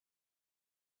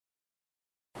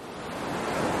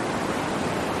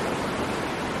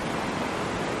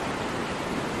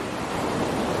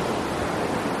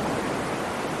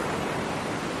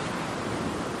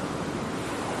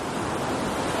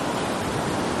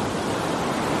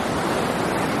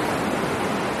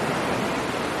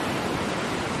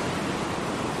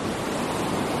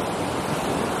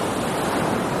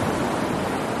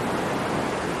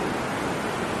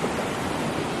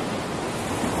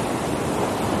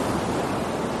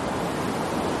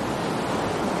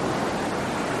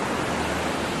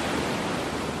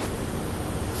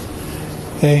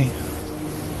Hey,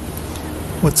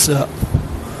 what's up?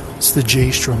 It's the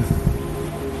J-Strom.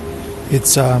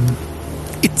 It's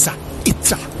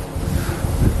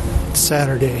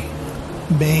Saturday,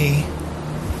 May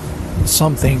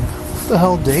something. What the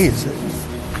hell day is it?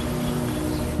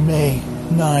 May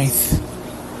 9th.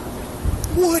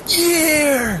 What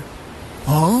year?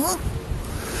 Huh?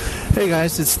 Hey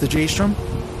guys, it's the J-Strom.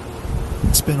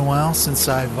 It's been a while since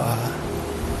I've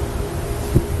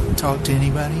talked to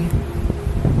anybody,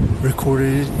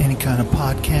 recorded any kind of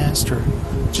podcast, or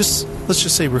let's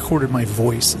just say recorded my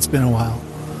voice. It's been a while.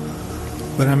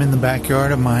 But I'm in the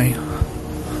backyard of my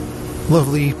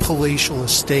lovely palatial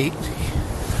estate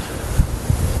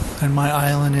and my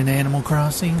island in Animal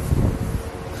Crossing.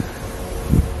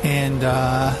 And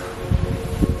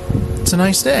it's a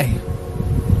nice day.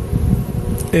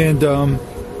 And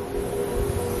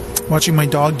watching my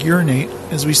dog urinate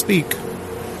as we speak.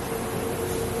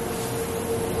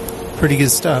 Pretty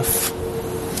good stuff.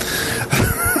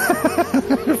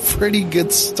 Pretty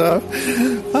good stuff.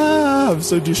 I'm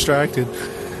so distracted.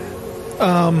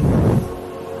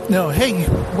 No, hey,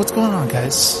 what's going on,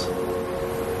 guys?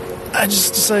 I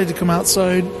just decided to come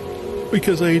outside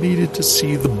because I needed to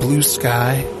see the blue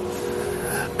sky.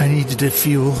 I needed to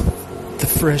feel the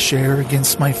fresh air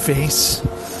against my face.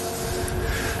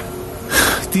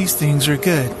 These things are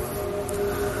good.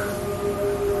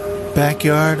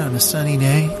 Backyard on a sunny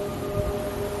day.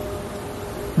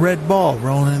 Red ball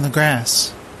rolling in the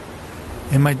grass.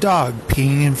 And my dog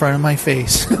peeing in front of my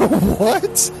face.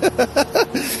 What?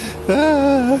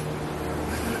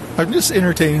 I'm just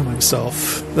entertaining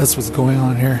myself. That's what's going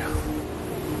on here.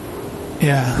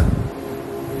 Yeah,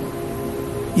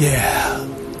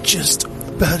 just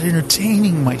about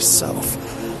entertaining myself.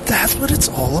 That's what it's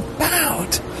all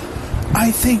about.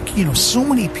 I think, so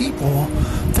many people,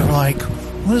 they're like,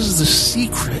 what is the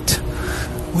secret?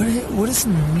 What is the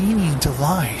meaning to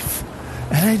life?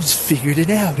 And I just figured it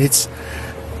out. It's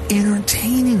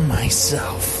entertaining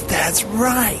myself. That's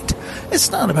right.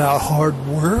 It's not about hard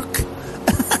work.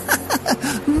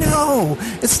 No,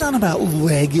 it's not about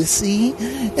legacy.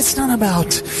 It's not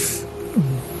about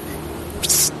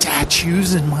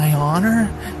statues in my honor.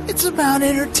 It's about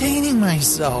entertaining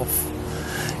myself.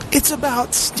 It's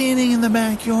about standing in the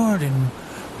backyard and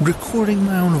recording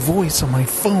my own voice on my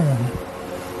phone,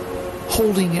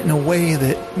 holding it in a way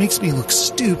that makes me look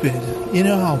stupid. You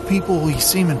know how you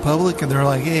see them in public and they're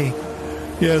like, hey,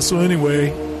 yeah, so I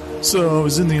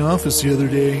was in the office the other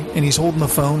day, and he's holding the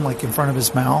phone like in front of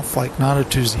his mouth, like not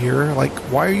to his ear. Like,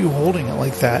 why are you holding it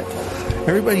like that?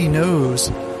 Everybody knows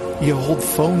you hold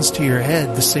phones to your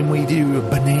head the same way you do a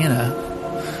banana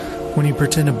when you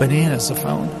pretend a banana is a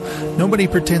phone. Nobody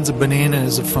pretends a banana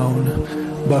is a phone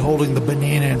by holding the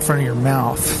banana in front of your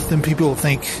mouth. Then people will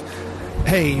think,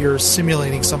 hey, you're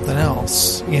simulating something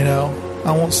else, I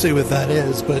won't say what that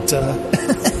is, but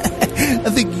I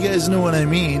think you guys know what I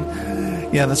mean.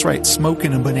 Yeah, that's right,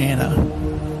 smoking a banana.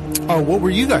 Oh, what were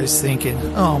you guys thinking?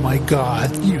 Oh my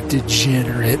God, you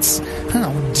degenerates.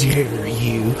 How dare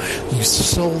you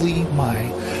sully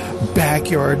my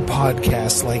backyard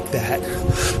podcast like that.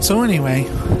 So anyway,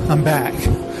 I'm back.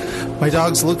 My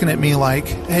dog's looking at me like,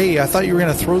 hey, I thought you were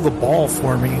going to throw the ball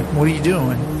for me. What are you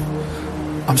doing?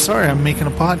 I'm sorry, I'm making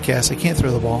a podcast. I can't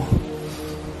throw the ball.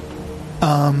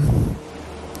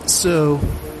 So,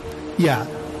 yeah.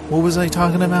 What was I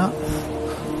talking about?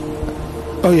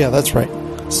 Oh, yeah, that's right.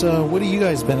 So, what have you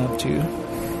guys been up to?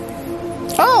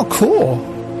 Oh, cool.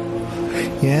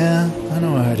 Yeah, I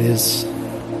know how it is.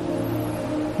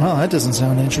 Well, that doesn't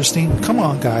sound interesting. Come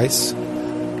on, guys.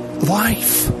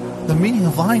 Life. The meaning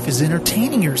of life is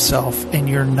entertaining yourself, and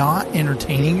you're not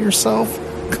entertaining yourself?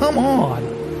 Come on.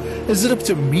 Is it up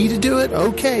to me to do it?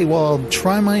 Okay, well, I'll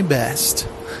try my best.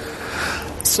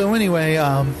 So anyway,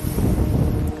 I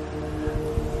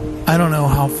don't know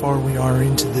how far we are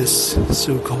into this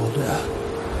so-called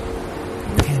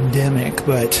pandemic,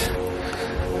 but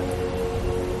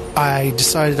I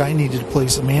decided I needed to play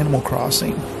some Animal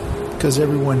Crossing because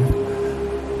everyone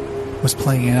was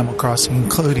playing Animal Crossing,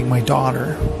 including my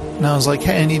daughter. And I was like,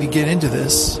 hey, I need to get into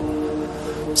this.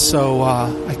 So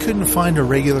I couldn't find a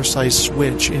regular size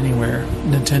Switch anywhere,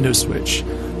 Nintendo Switch,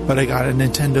 but I got a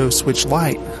Nintendo Switch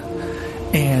Lite.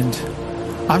 And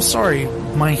I'm sorry,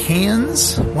 my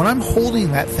hands, when I'm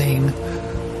holding that thing,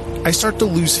 I start to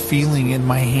lose feeling in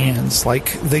my hands,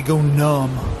 like they go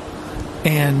numb.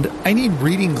 And I need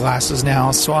reading glasses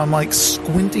now, so I'm like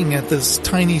squinting at this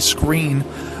tiny screen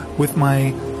with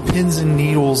my pins and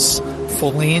needles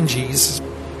phalanges,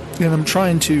 and I'm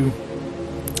trying to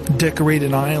decorate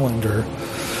an island or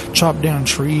chop down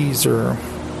trees, or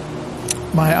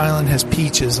my island has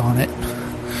peaches on it.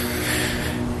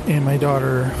 And my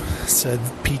daughter said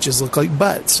peaches look like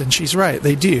butts, and she's right,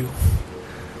 they do.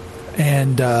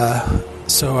 And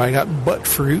so I got butt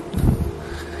fruit,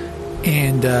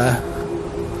 and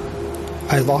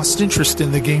I lost interest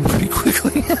in the game pretty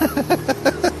quickly.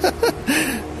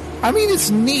 I mean, it's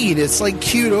neat. It's like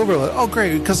cute overload. Oh,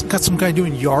 great. Because got some guy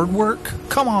doing yard work.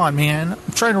 Come on, man.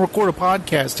 I'm trying to record a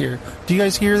podcast here. Do you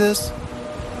guys hear this?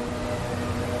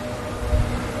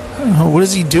 I don't know. What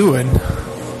is he doing?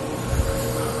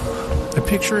 I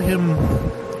picture him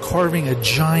carving a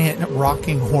giant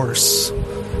rocking horse.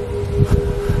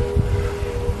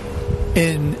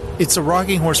 And it's a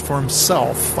rocking horse for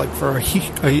himself, like for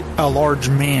a large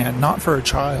man, not for a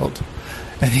child.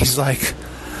 And he's like,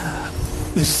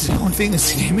 this is the only thing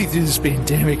that's getting me through this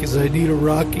pandemic is I need a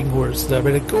rocking horse. And I'm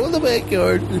going to go in the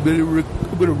backyard, I'm going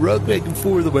to rock back and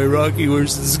forth on my rocking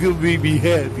horse. This is going to make me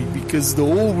happy because the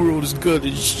whole world is gone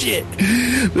to shit.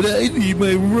 But I need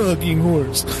my rocking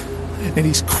horse. And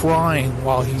he's crying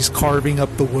while he's carving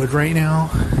up the wood right now.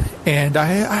 And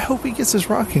I hope he gets his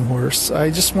rocking horse. I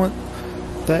just want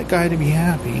that guy to be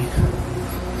happy.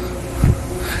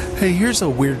 Hey, here's a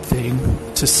weird thing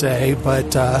to say,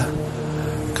 but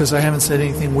because I haven't said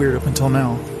anything weird up until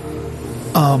now.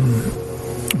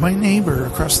 My neighbor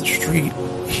across the street,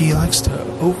 he likes to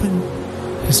open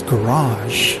his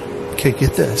garage. Okay,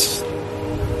 get this.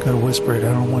 Gotta whisper it.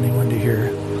 I don't want anyone to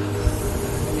hear.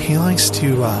 He likes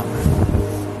to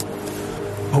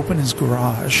open his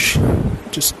garage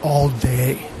just all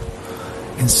day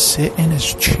and sit in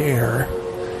his chair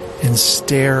and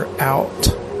stare out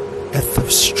at the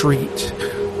street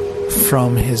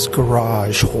from his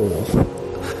garage hole.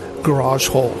 Garage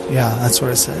hole. Yeah, that's what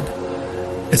I said.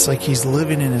 It's like he's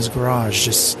living in his garage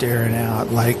just staring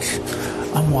out like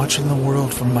I'm watching the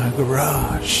world from my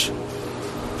garage.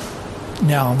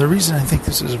 Now, the reason I think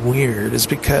this is weird is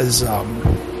because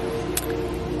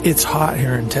it's hot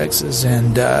here in Texas,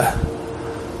 and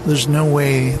there's no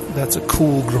way that's a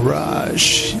cool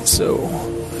garage. So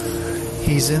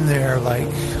he's in there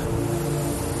like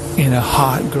in a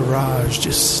hot garage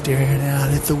just staring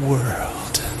out at the world.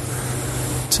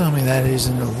 Tell me that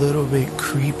isn't a little bit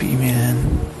creepy,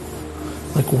 man.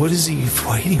 Like, what is he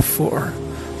waiting for?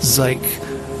 It's like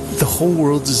the whole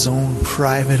world's his own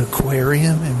private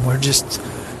aquarium, and we're just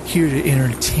here to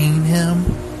entertain him.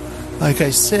 Like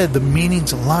I said, the meaning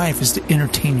to life is to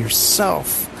entertain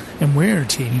yourself, and we're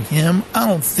entertaining him. I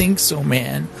don't think so,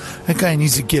 man. That guy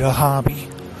needs to get a hobby.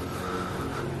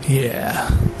 Yeah,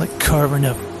 like carving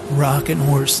up rocking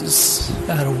horses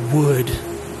out of wood.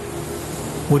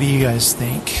 What do you guys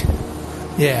think?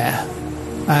 Yeah,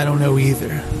 I don't know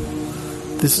either.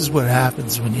 This is what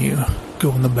happens when you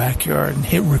go in the backyard and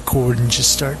hit record and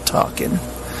just start talking.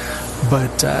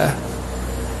 But,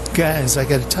 guys, I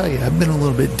gotta tell you, I've been a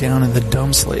little bit down in the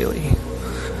dumps lately.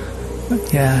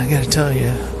 Yeah, I gotta tell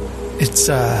you, it's,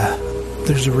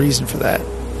 there's a reason for that.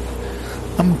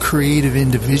 I'm a creative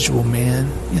individual, man.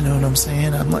 You know what I'm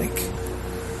saying? I'm like,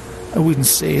 I wouldn't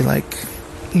say like,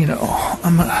 you know,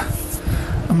 I'm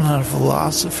not a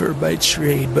philosopher by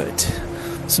trade, but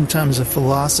sometimes I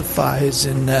philosophize,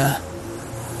 and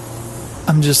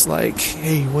I'm just like,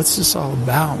 hey, what's this all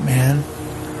about, man?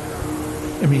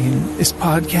 I mean, is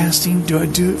podcasting, do I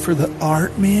do it for the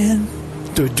art, man?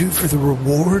 Do I do it for the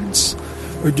rewards?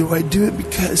 Or do I do it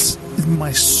because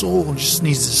my soul just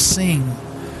needs to sing?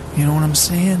 You know what I'm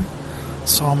saying?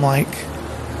 So I'm like,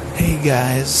 hey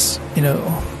guys, you know,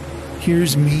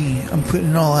 here's me. I'm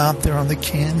putting it all out there on the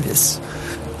canvas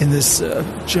in this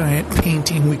giant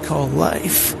painting we call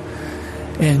life.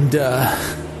 And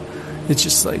it's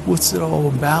just like, what's it all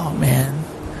about, man?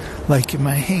 Like, am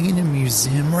I hanging in a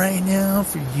museum right now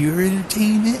for your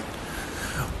entertainment?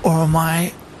 Or am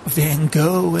I Van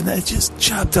Gogh and I just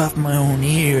chopped off my own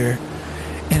ear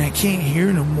and I can't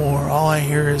hear no more? All I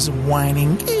hear is a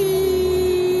whining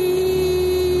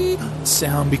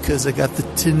sound because I got the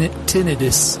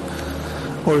tinnitus.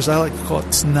 Or as I like to call it,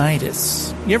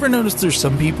 tinnitus. You ever notice there's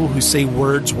some people who say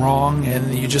words wrong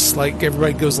and you just like,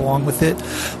 everybody goes along with it?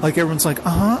 Like everyone's like,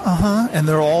 and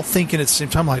they're all thinking at the same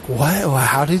time, like, what?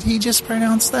 How did he just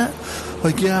pronounce that?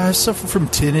 Like, yeah, I suffer from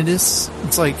tinnitus.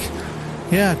 It's like,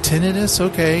 yeah, tinnitus,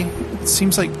 okay. It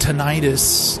seems like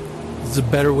tinnitus is a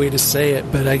better way to say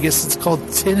it, but I guess it's called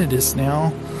tinnitus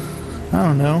now. I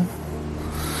don't know.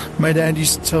 My dad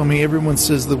used to tell me everyone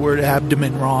says the word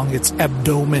abdomen wrong. It's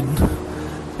abdomen.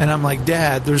 And I'm like,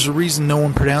 Dad, there's a reason no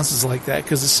one pronounces like that,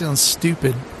 because it sounds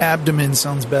stupid. Abdomen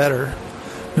sounds better.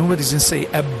 Nobody's going to say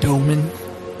abdomen.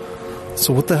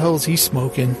 So what the hell is he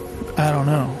smoking? I don't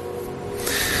know.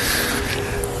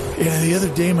 Yeah, the other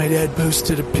day my dad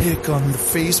posted a pic on the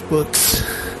Facebooks.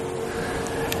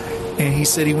 And he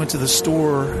said he went to the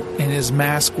store and his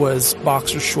mask was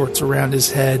boxer shorts around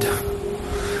his head.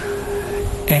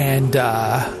 And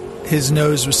his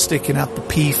nose was sticking out the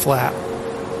P flap.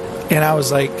 And I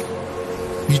was like,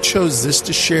 you chose this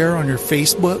to share on your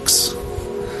Facebooks?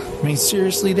 I mean,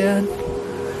 seriously, Dad?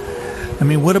 I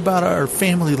mean, what about our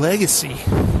family legacy?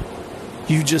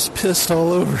 You just pissed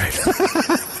all over it.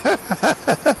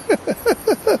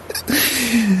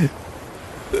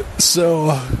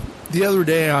 So, the other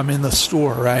day I'm in the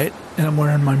store, right? And I'm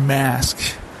wearing my mask.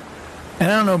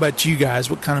 And I don't know about you guys,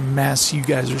 what kind of masks you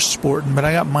guys are sporting, but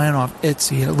I got mine off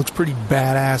Etsy and it looks pretty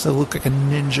badass. I look like a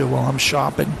ninja while I'm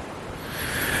shopping.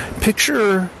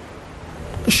 Picture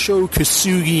Sho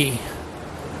Kosugi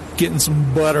getting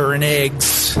some butter and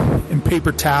eggs and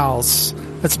paper towels.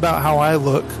 That's about how I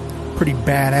look. Pretty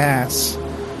badass.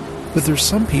 But there's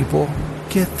some people,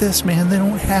 get this, man, they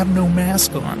don't have no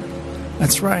mask on.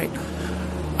 That's right.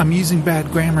 I'm using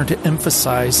bad grammar to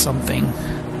emphasize something.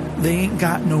 They ain't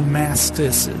got no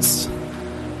maskuses.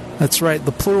 That's right.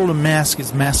 The plural to mask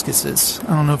is maskuses.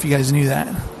 I don't know if you guys knew that.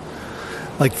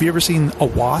 Like, have you ever seen a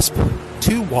wasp?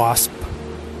 2 wasp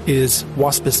is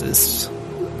waspices.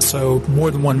 So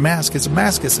more than one mask is a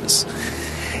maskuses.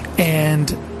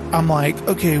 And I'm like,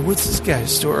 okay, what's this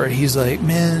guy's story? He's like,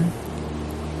 man,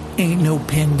 ain't no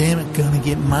pandemic gonna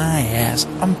get my ass.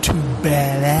 I'm too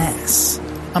badass.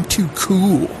 I'm too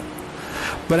cool.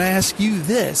 But I ask you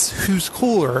this, who's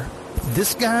cooler?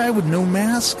 This guy with no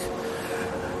mask,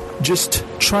 just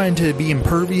trying to be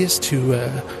impervious to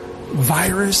a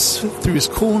virus through his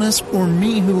coolness, or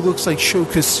me who looks like Sho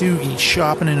Kosugi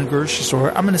shopping in a grocery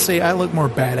store? I'm going to say I look more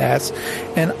badass,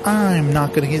 and I'm not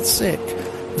going to get sick.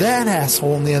 That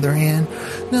asshole, on the other hand,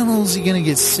 not only is he going to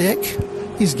get sick,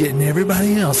 he's getting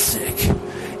everybody else sick.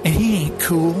 And he ain't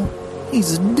cool.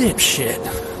 He's a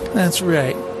dipshit. That's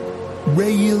right.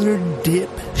 Regular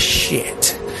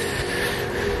dipshit.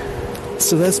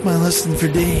 So that's my lesson for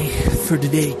today,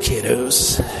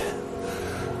 kiddos.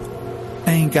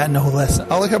 I ain't got no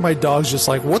lesson. I like how my dog's just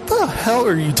like, what the hell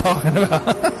are you talking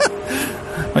about?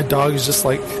 My dog is just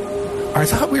like, I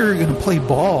thought we were going to play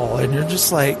ball, and you're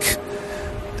just like,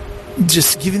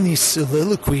 just giving these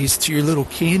soliloquies to your little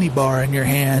candy bar in your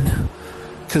hand.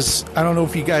 Because I don't know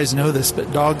if you guys know this,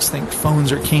 but dogs think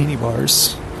phones are candy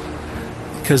bars.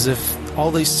 Because if all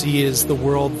they see is the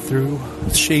world through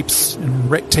shapes and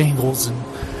rectangles, and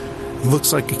it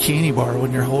looks like a candy bar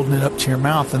when you're holding it up to your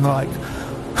mouth, and they're like,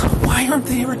 why aren't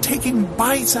they ever taking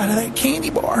bites out of that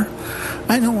candy bar?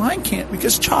 I know I can't,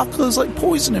 because chocolate is like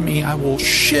poison to me. I will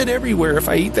shit everywhere if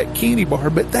I eat that candy bar.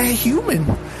 But that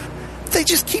human, they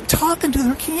just keep talking to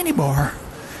their candy bar,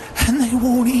 and they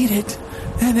won't eat it.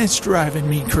 And it's driving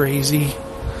me crazy.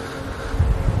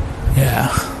 Yeah.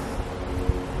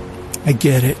 I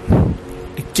get it.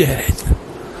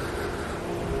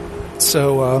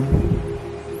 So,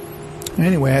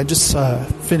 anyway, I just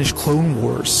finished Clone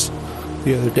Wars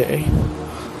the other day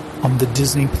on the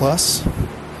Disney Plus.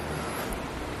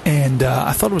 And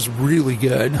I thought it was really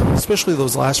good, especially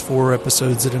those last 4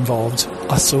 episodes that involved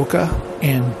Ahsoka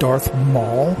and Darth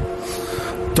Maul.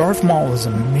 Darth Maul is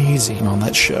amazing on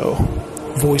that show,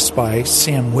 voiced by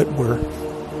Sam Witwer.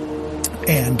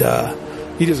 And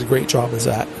he does a great job as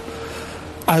that.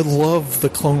 I love the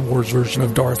Clone Wars version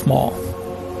of Darth Maul.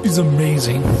 He's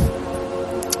amazing.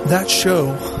 That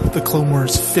show, the Clone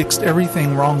Wars, fixed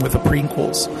everything wrong with the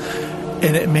prequels,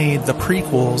 and it made the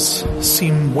prequels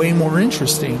seem way more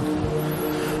interesting.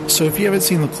 So if you haven't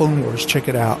seen the Clone Wars, check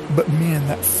it out. But man,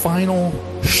 that final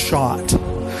shot,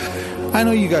 I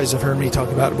know you guys have heard me talk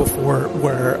about it before,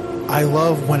 where I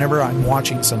love whenever I'm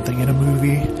watching something in a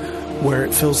movie where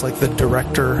it feels like the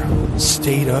director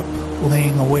stayed up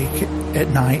laying awake at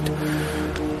night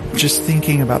just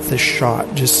thinking about this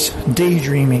shot, just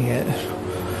daydreaming it,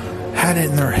 had it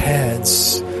in their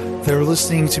heads. They're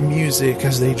listening to music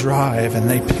as they drive, and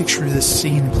they picture this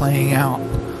scene playing out.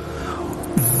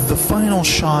 The final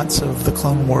shots of the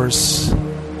Clone Wars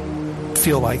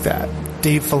feel like that.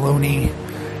 Dave Filoni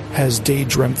has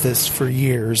daydreamt this for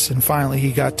years, and finally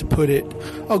he got to put it.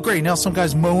 Oh great, now some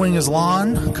guy's mowing his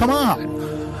lawn? Come on.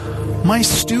 My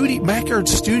backyard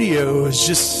studio is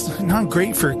just not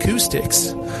great for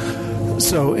acoustics.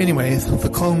 So anyway, the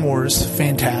Clone Wars,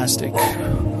 fantastic.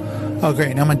 Oh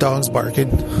great, now my dog's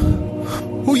barking.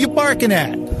 Who you barking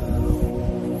at?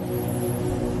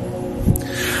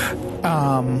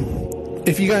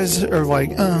 If you guys are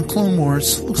like, Clone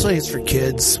Wars, looks like it's for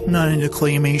kids. I'm not into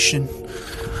claymation.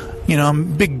 You know, I'm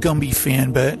a big Gumby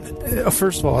fan, but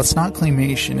first of all, it's not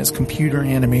claymation, it's computer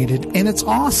animated, and it's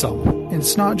awesome.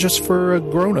 It's not just for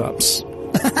grown-ups.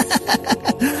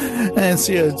 And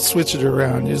see, I'd switch it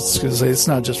around just because it's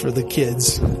not just for the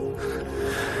kids.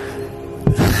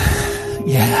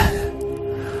 Yeah.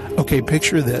 Okay,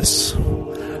 picture this.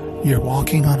 You're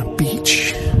walking on a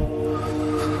beach.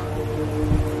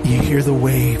 You hear the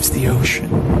waves, the ocean.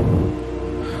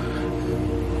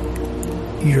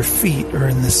 Your feet are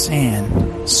in the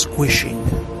sand, squishing.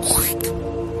 Quick,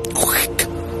 quick.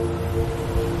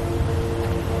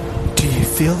 Do you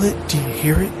feel it? Do you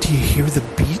hear it? Do you hear the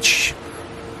beach?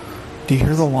 Do you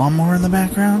hear the lawnmower in the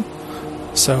background?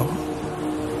 So,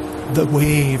 the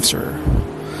waves are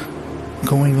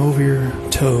going over your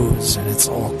toes, and it's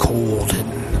all cold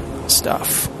and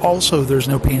stuff. Also, there's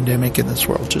no pandemic in this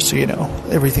world, just so you know.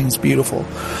 Everything's beautiful.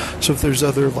 So if there's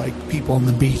other, like, people on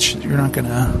the beach, you're not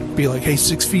gonna be like, hey,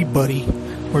 6 feet, buddy,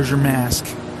 where's your mask?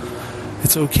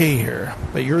 It's okay here.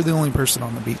 But you're the only person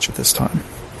on the beach at this time.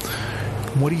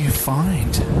 What do you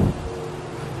find?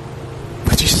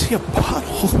 But you see a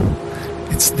bottle.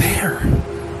 It's there.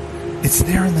 It's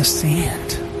there in the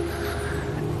sand.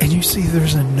 And you see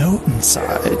there's a note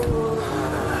inside.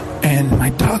 And my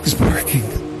dog's barking.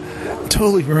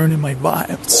 Totally ruining my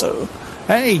vibe. So,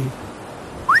 hey,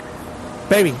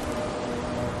 baby,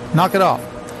 knock it off.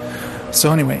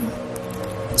 So anyway,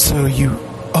 so you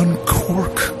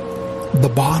uncork the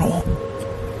bottle.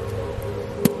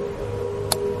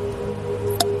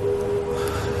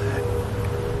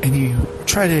 And you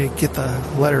try to get the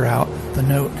letter out, the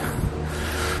note.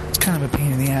 It's kind of a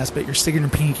pain in the ass, but you're sticking your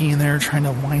pinky in there trying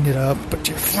to wind it up, but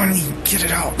you finally get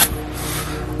it out.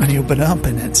 And you open it up,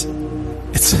 and it's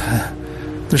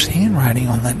there's handwriting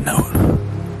on that note.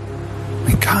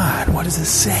 My God, what does it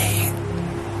say?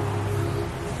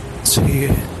 So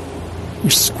you're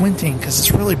squinting because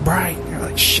it's really bright. You're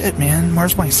like, shit, man,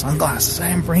 where's my sunglasses?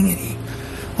 I didn't bring any.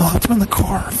 Oh, I left them in the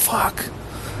car. Fuck.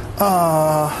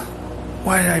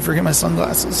 Why did I forget my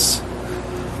sunglasses?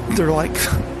 They're like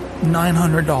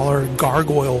 $900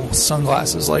 gargoyle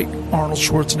sunglasses like Arnold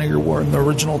Schwarzenegger wore in the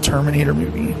original Terminator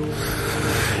movie.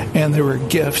 And they were a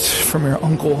gift from your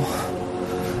uncle,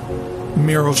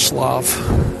 Miroslav.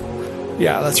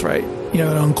 Yeah, that's right. You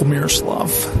know, Uncle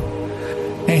Miroslav.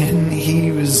 And he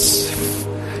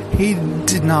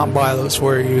did not buy those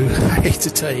for you. I hate to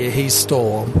tell you, he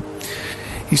stole them.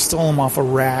 He stole them off a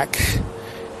rack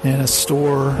in a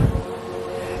store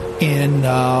in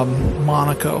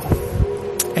Monaco.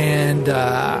 And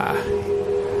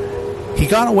he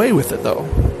got away with it, though.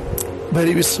 But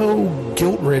he was so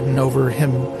guilt-ridden over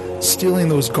him stealing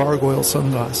those gargoyle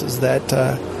sunglasses that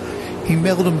he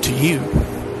mailed them to you.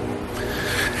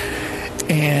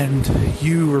 And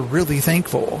you were really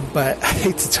thankful. But I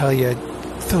hate to tell you,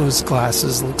 those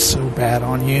glasses look so bad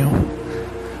on you.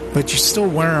 But you still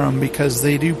wear them because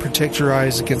they do protect your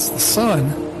eyes against the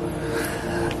sun.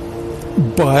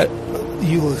 But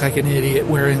you look like an idiot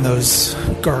wearing those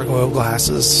gargoyle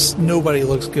glasses. Nobody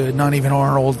looks good, not even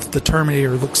Arnold. The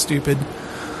Terminator looks stupid.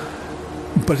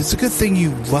 But it's a good thing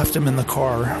you left them in the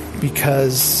car,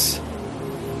 because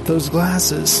those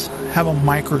glasses have a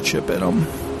microchip in them.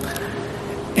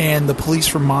 And the police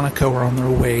from Monaco are on their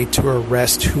way to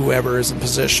arrest whoever is in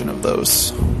possession of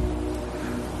those.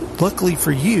 Luckily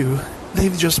for you,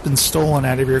 they've just been stolen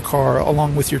out of your car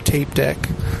along with your tape deck.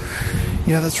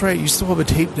 Yeah, that's right, you still have a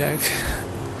tape deck.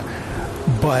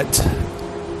 But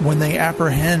when they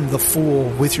apprehend the fool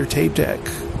with your tape deck,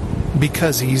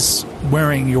 because he's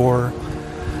wearing your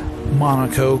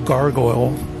Monaco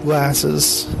gargoyle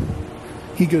glasses,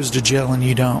 he goes to jail and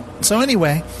you don't. So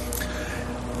anyway,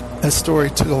 that story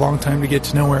took a long time to get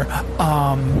to nowhere.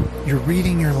 You're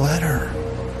reading your letter.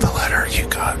 The letter you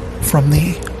got from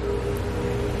the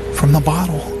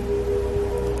bottle.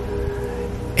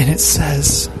 And it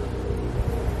says,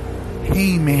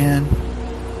 hey man,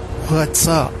 what's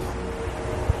up?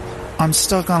 I'm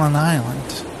stuck on an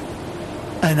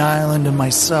island of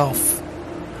myself.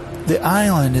 The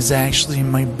island is actually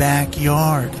in my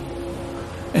backyard,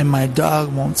 and my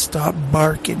dog won't stop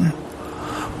barking.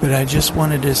 But I just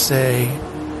wanted to say,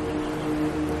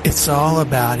 it's all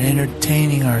about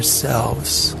entertaining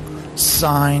ourselves.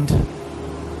 Signed,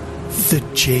 the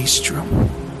J-Strom.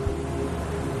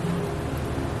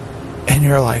 And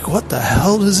you're like, what the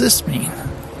hell does this mean?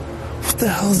 What the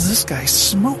hell is this guy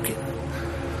smoking?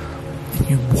 And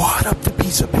you wad up the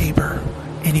piece of paper,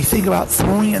 and you think about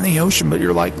throwing it in the ocean, but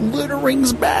you're like,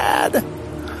 littering's bad.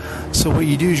 So what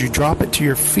you do is you drop it to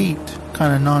your feet,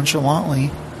 kind of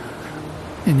nonchalantly,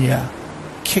 and you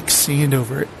kick sand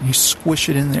over it, and you squish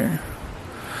it in there.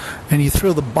 And you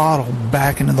throw the bottle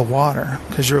back into the water,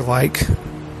 because you're like,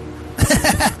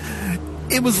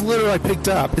 it was litter I picked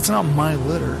up. It's not my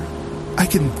litter. I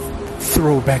can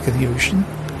throw it back in the ocean.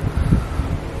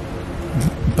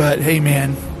 But hey,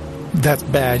 man, that's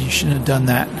bad. You shouldn't have done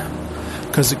that,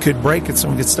 because it could break and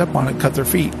someone could step on it and cut their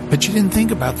feet. But you didn't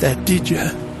think about that, did you?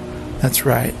 That's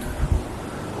right.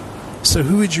 So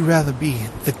who would you rather be?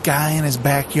 The guy in his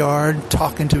backyard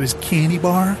talking to his candy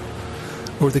bar?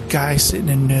 Or the guy sitting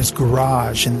in his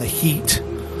garage in the heat,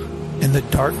 in the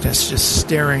darkness, just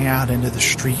staring out into the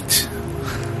street?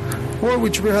 Or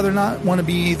would you rather not want to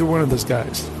be either one of those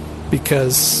guys?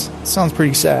 Because it sounds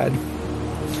pretty sad.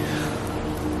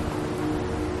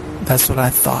 That's what I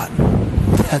thought.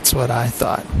 That's what I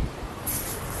thought.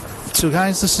 So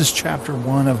guys, this is chapter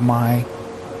 1 of my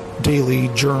daily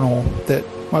journal that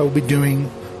I will be doing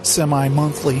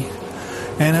semi-monthly.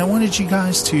 And I wanted you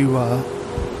guys to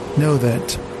know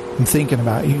that I'm thinking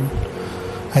about you.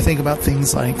 I think about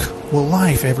things like, will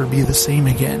life ever be the same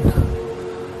again?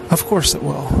 Of course it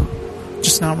will.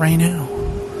 Just not right now.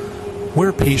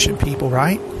 We're patient people,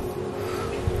 right?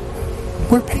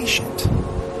 We're patient.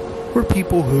 We're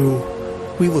people who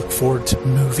we look forward to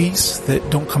movies that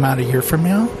don't come out a year from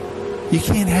now. You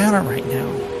can't have it right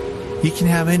now. You can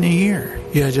have it in a year.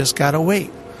 You just gotta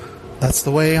wait. That's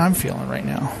the way I'm feeling right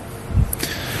now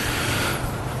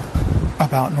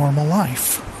about normal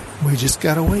life. We just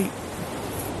gotta wait.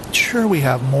 Sure, we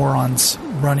have morons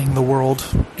running the world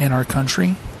in our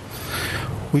country.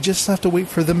 We just have to wait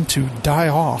for them to die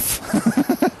off.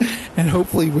 And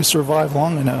hopefully we survive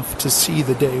long enough to see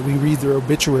the day we read their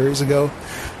obituaries and go,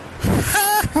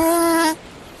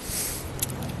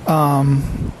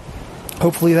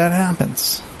 hopefully that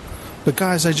happens. But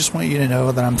guys, I just want you to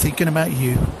know that I'm thinking about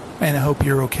you, and I hope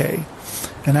you're okay.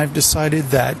 And I've decided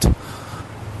that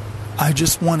I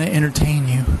just want to entertain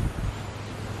you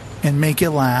and make you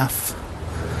laugh.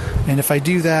 And if I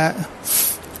do that,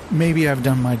 maybe I've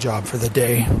done my job for the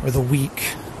day or the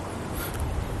week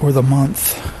or the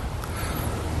month.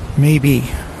 Maybe.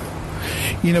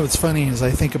 You know, what's funny is I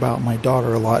think about my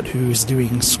daughter a lot, who's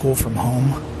doing school from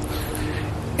home.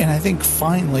 And I think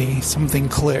finally something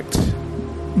clicked.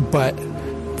 But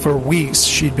for weeks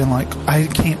she'd been like, I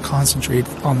can't concentrate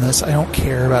on this. I don't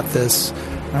care about this.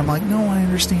 And I'm like, no, I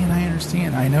understand.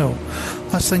 I know.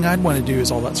 Last thing I'd want to do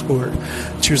is all that schoolwork.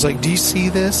 She was like, do you see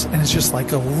this? And it's just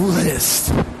like a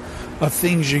list of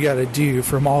things you got to do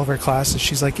from all of her classes.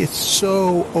 She's like, it's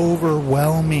so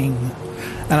overwhelming.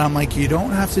 And I'm like, you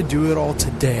don't have to do it all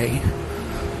today.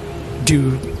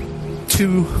 Do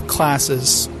 2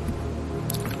 classes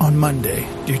on Monday.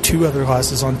 Do 2 other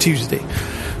classes on Tuesday.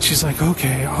 She's like,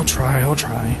 okay, I'll try.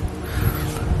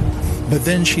 But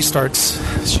then she's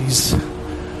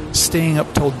staying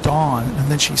up till dawn, and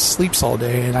then she sleeps all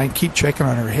day, and I keep checking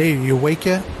on her. Hey, are you awake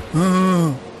yet?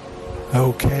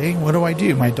 Okay, what do I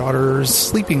do? My daughter's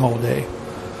sleeping all day.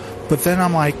 But then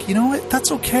I'm like, you know what?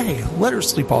 That's okay. Let her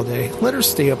sleep all day. Let her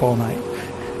stay up all night.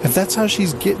 If that's how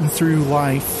she's getting through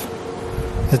life,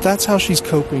 if that's how she's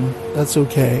coping, that's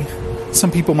okay.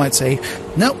 Some people might say,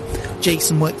 nope,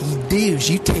 Jason, what you do is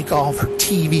you take all of her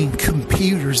TV and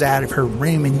computers out of her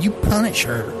room and you punish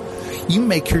her. You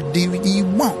make her do what you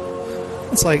want.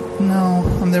 It's like, no,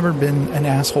 I've never been an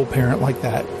asshole parent like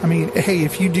that. I mean, hey,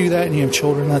 if you do that and you have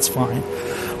children, that's fine.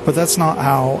 But that's not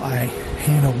how I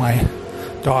handle my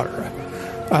daughter.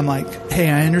 I'm like, hey,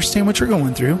 I understand what you're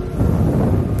going through.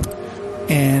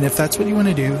 And if that's what you want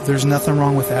to do, there's nothing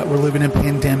wrong with that. We're living in a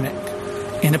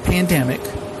pandemic.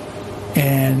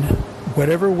 And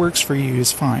whatever works for you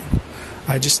is fine.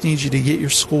 I just need you to get your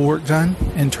schoolwork done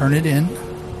and turn it in.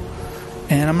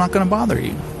 And I'm not going to bother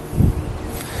you.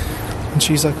 And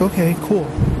she's like, okay, cool.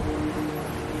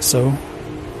 So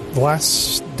the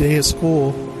last day of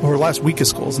school, or last week of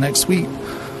school, is next week.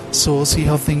 So we'll see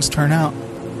how things turn out.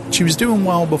 She was doing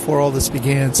well before all this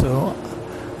began, so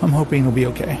I'm hoping it'll be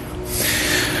okay.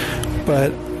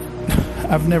 But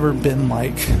I've never been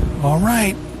like, all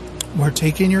right, we're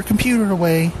taking your computer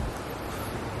away.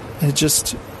 It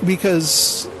just,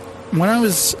 because when I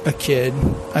was a kid,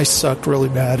 I sucked really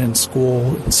bad in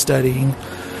school and studying.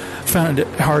 Found it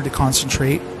hard to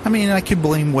concentrate. I mean, I could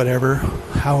blame whatever,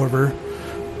 however,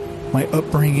 my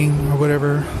upbringing or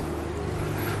whatever.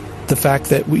 The fact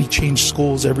that we changed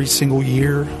schools every single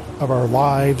year of our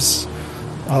lives.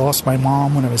 I lost my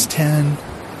mom when I was 10.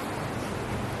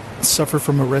 Suffer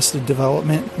from arrested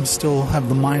development and still have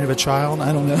the mind of a child.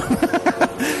 I don't know.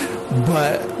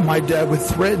 But my dad would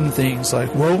threaten things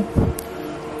like, well,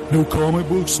 no comic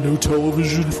books, no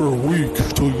television for a week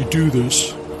till you do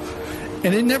this.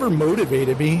 And it never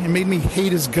motivated me. It made me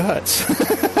hate his guts.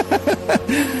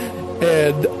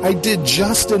 And I did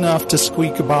just enough to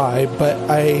squeak by, but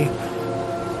I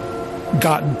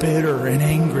got bitter and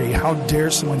angry. How dare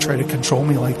someone try to control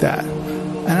me like that?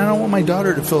 And I don't want my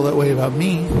daughter to feel that way about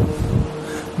me.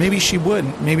 Maybe she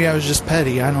wouldn't. Maybe I was just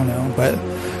petty. I don't know. But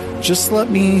just let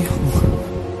me...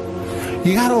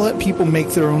 You gotta let people make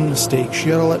their own mistakes.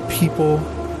 You gotta let people...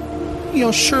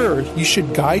 sure, you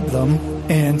should guide them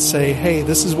and say, hey,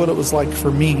 this is what it was like for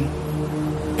me.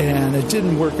 And it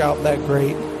didn't work out that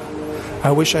great.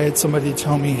 I wish I had somebody to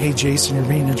tell me, hey, Jason, you're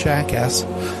being a jackass.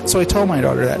 So I tell my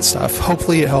daughter that stuff.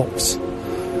 Hopefully it helps.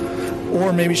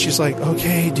 Or maybe she's like,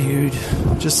 okay, dude,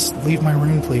 just leave my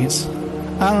room, please.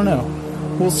 I don't know.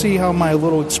 We'll see how my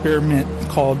little experiment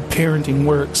called parenting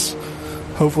works.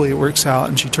 Hopefully it works out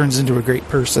and she turns into a great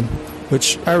person,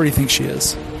 which I already think she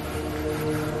is.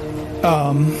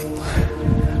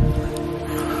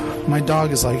 My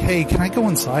dog is like, hey, can I go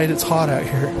inside? It's hot out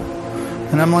here.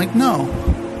 And I'm like, no,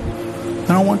 I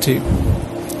don't want to.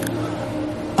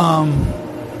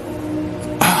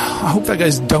 I hope that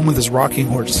guy's done with his rocking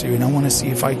horse soon. I want to see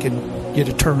if I can get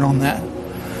a turn on that.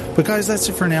 But guys, that's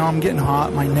it for now. I'm getting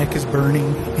hot. My neck is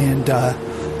burning. And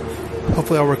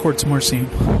hopefully I'll record some more soon.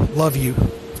 Love you.